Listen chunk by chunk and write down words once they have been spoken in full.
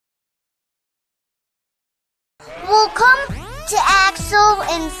Welcome to Axl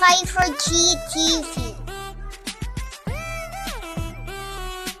and Pfeiffer GTV.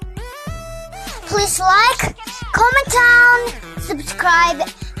 Please like, comment down, subscribe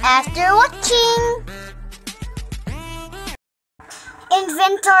after watching.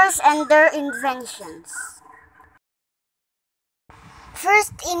 Inventors and their inventions.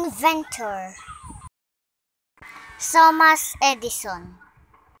 First inventor, Thomas Edison.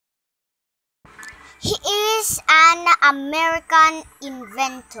 He is an American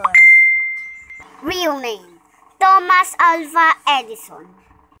inventor. Real name, Thomas Alva Edison.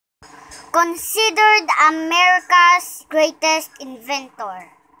 Considered America's greatest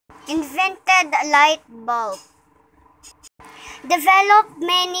inventor. Invented light bulb. Developed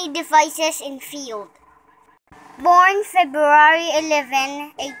many devices in field. Born February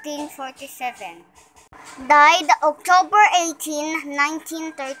 11, 1847. Died October 18,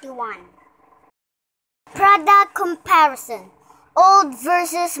 1931. Product comparison, old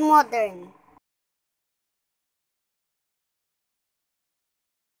versus modern.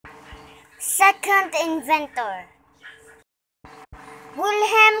 Second inventor,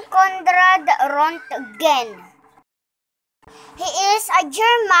 Wilhelm Conrad Röntgen. He is a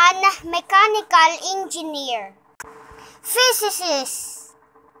German mechanical engineer, physicist.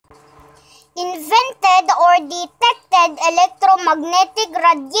 Invented or detected electromagnetic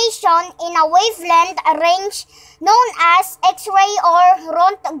radiation in a wavelength range known as X-ray or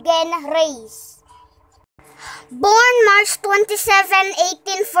Röntgen rays. Born March 27,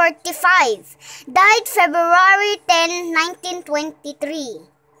 1845. Died February 10, 1923.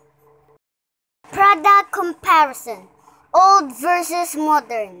 Product comparison, old versus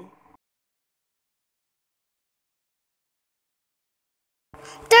modern.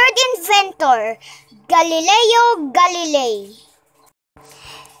 Third inventor, Galileo Galilei.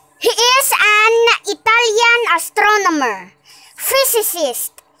 He is an Italian astronomer,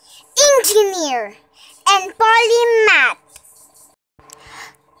 physicist, engineer, and polymath.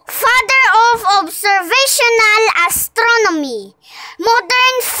 Father of observational astronomy,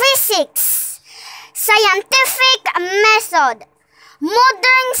 modern physics, scientific method,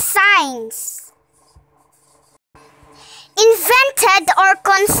 modern science. Invented or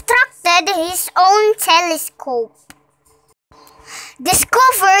constructed his own telescope.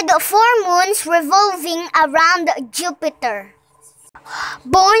 Discovered 4 moons revolving around Jupiter.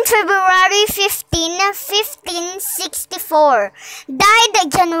 Born February 15, 1564.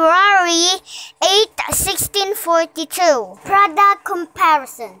 Died January 8, 1642. Product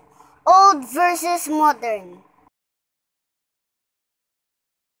comparison, old versus modern.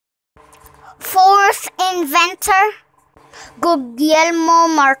 Fourth inventor, Guglielmo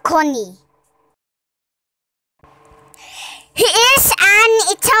Marconi. He is an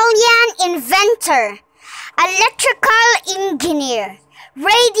Italian inventor, electrical engineer,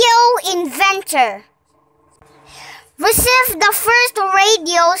 radio inventor. Received the first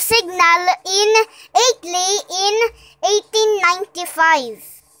radio signal in Italy in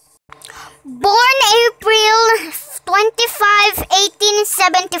 1895. Born April 25,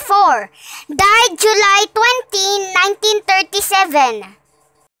 1874. Died July 20, 1937.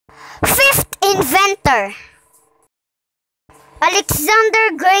 Fifth inventor,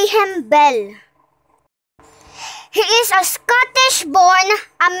 Alexander Graham Bell. He is a Scottish-born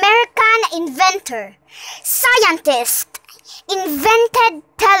American inventor, scientist, invented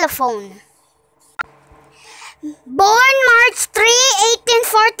telephone. Born March 3,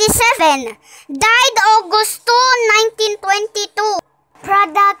 1847. Died August 2, 1922.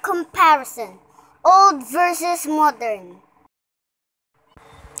 Product comparison, old versus modern.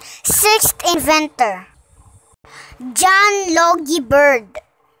 Sixth inventor, John Logie Baird.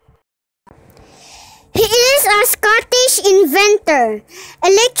 He is a Scottish inventor,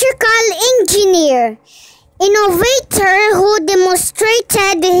 electrical engineer, innovator who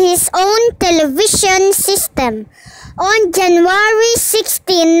demonstrated his own television system on January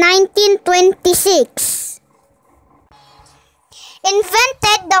 16, 1926.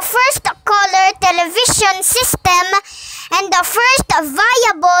 Invented the first color television system and the first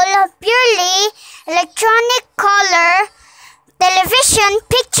viable purely electronic color television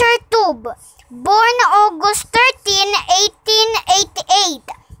picture tube. Born August 13, 1888.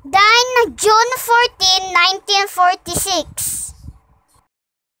 Died June 14, 1946.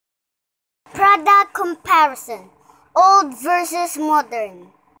 Product comparison, old versus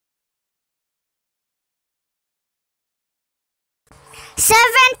modern.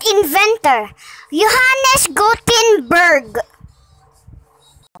 Seventh inventor, Johannes Gutenberg.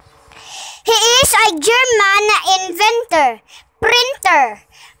 He is a German inventor, printer,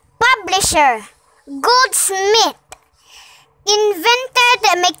 publisher, goldsmith. Invented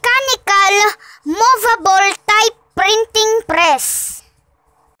mechanical movable type printing press.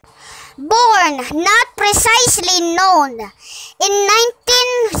 Born, not precisely known. In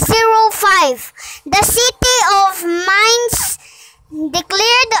 1905, the city of Mainz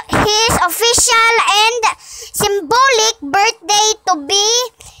declared his official and symbolic birthday to be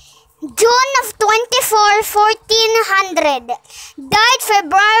June 24, 1400. Died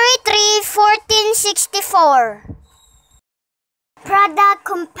February 3, 1464. Product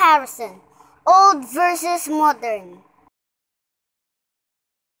comparison. Old versus modern.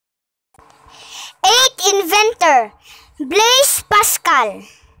 8. Inventor. Blaise Pascal.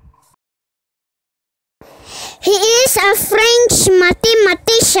 He is a French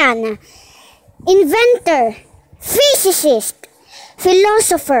mathematician, inventor, physicist,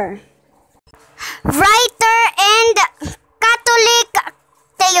 philosopher, writer, and Catholic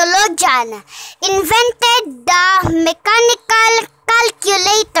theologian. Invented the mechanical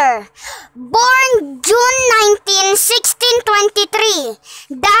calculator. Born June 19, 1623.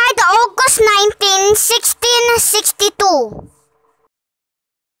 Died August 19, 1662.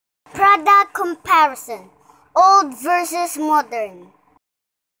 Product comparison. Old versus modern.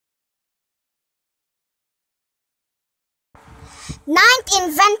 9th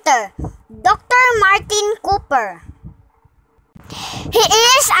inventor, Dr. Martin Cooper. He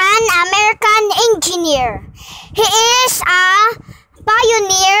is an American engineer. He is a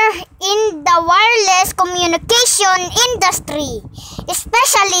pioneer in the wireless communication industry,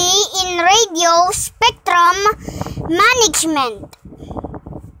 especially in radio spectrum management.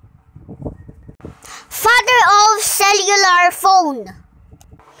 Father of cellular phone.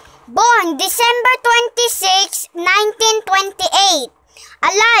 Born December 26, 1928.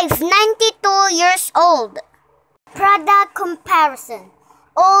 Alive 92 years old. Product comparison.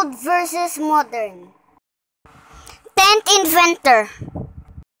 Old versus modern. 10th inventor,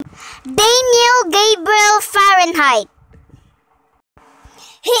 Daniel Gabriel Fahrenheit.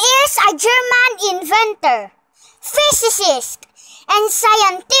 He is a German inventor, physicist, and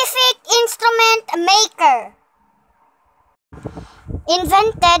scientific instrument maker.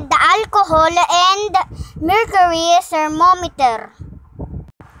 Invented the alcohol and mercury thermometer.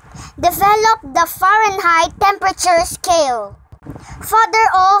 Developed the Fahrenheit temperature scale. Father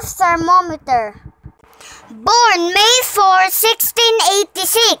of thermometer. Born May 4,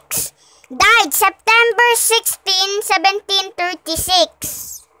 1686. Died September 16,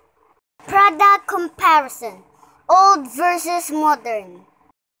 1736. Product comparison. Old versus modern.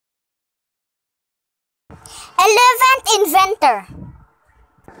 11th inventor,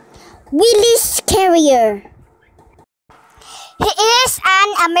 Willis Carrier. He is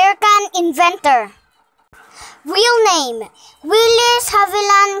an American inventor. Real name, Willis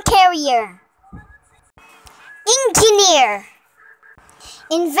Haviland Carrier. Engineer.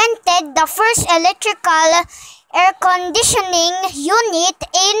 Invented the first electrical air conditioning unit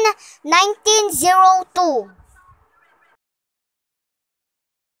in 1902.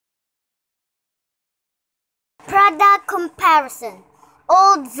 Product comparison.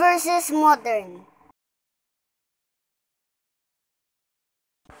 Old versus modern.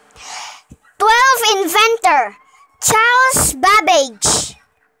 12th inventor, Charles Babbage.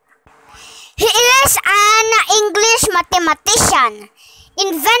 He is an English mathematician,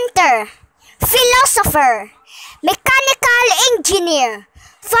 inventor, philosopher, mechanical engineer,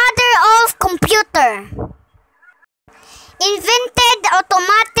 father of computer. Invented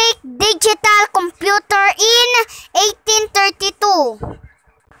automatic digital computer in 1832.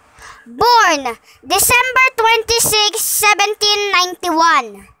 Born December 26,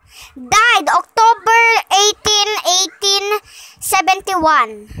 1791. Died October 18,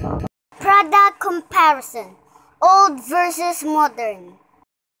 1871. Product comparison. Old versus modern.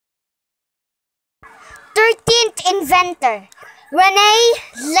 13th inventor, René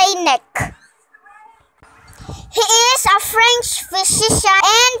Laennec. He is a French physician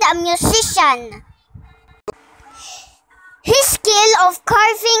and a musician. His skill of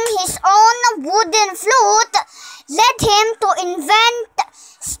carving his own wooden flute led him to invent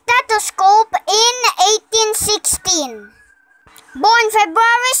stethoscope in 1816. Born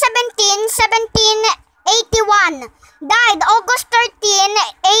February 17, 1781. Died August 13,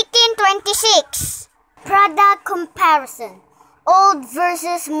 1826. Product comparison. Old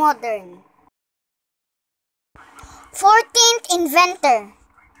versus modern. 14th inventor,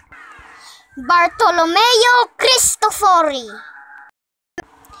 Bartolomeo Cristofori.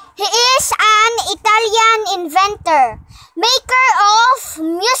 He is an Italian inventor, maker of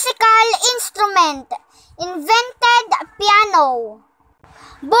musical instrument, invented piano.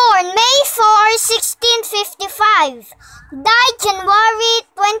 Born May 4, 1655. Died January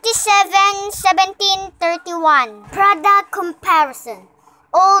 27, 1731. Product comparison.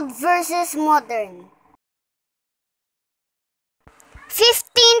 Old versus modern.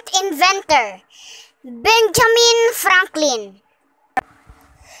 15th inventor, Benjamin Franklin.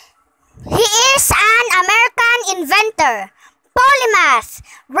 He is an American inventor, polymath,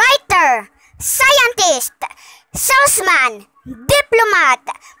 writer, scientist, salesman, diplomat,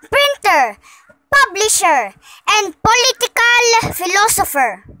 printer, publisher, and political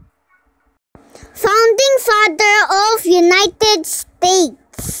philosopher. Founding father of United States.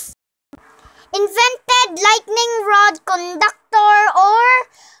 Invented lightning rod conductor or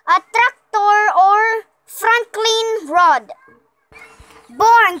attractor or Franklin rod.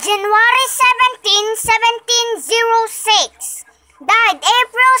 Born January 17, 1706. Died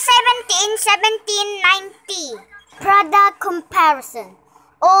April 17, 1790. Product comparison.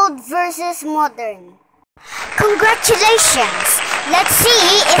 Old versus modern. Congratulations! Let's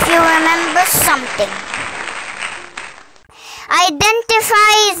see if you remember something.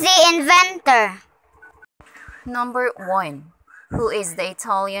 Identify the inventor. Number 1. Who is the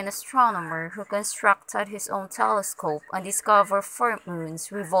Italian astronomer who constructed his own telescope and discovered 4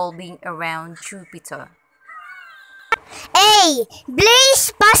 moons revolving around Jupiter? A.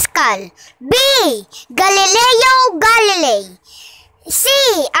 Blaise Pascal. B. Galileo Galilei. C.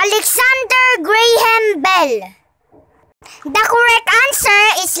 Alexander Graham Bell. The correct answer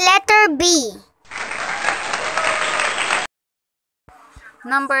is letter B.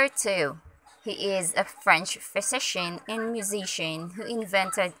 Number 2. He is a French physician and musician who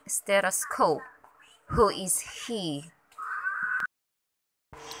invented stethoscope. Who is he?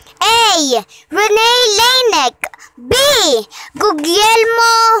 A. René Laennec. B.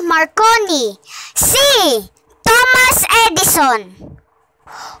 Guglielmo Marconi. C. Thomas Edison.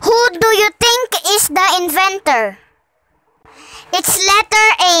 Who do you think is the inventor? It's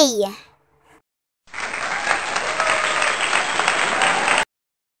letter A.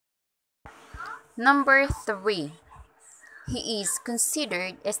 Number 3. He is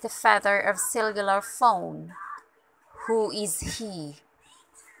considered as the father of cellular phone. Who is he?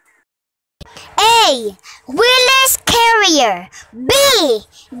 A. Willis Carrier. B.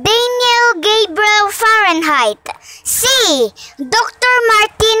 Daniel Gabriel Fahrenheit. C. Dr.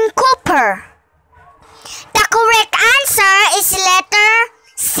 Martin Cooper. The correct answer is letter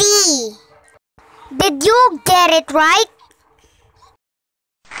C. Did you get it right?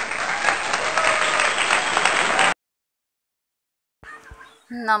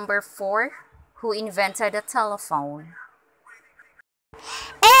 Number 4. Who invented the telephone?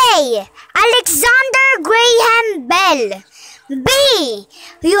 A. Alexander Graham Bell. B.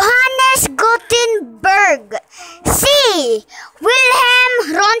 Johannes Gutenberg. C.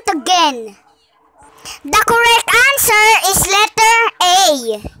 Wilhelm Röntgen. The correct answer is letter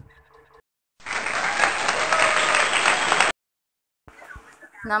A.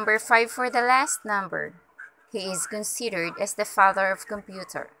 Number 5 for the last number. He is considered as the father of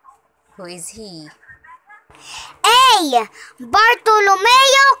computer. Who is he? A.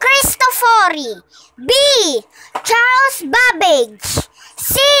 Bartolomeo Cristofori. B. Charles Babbage.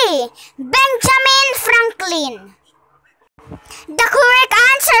 C. Benjamin Franklin. The correct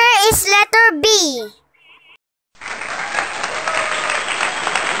answer is letter B.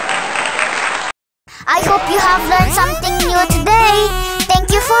 I hope you have learned something new today. Thank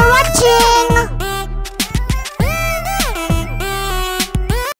you for watching.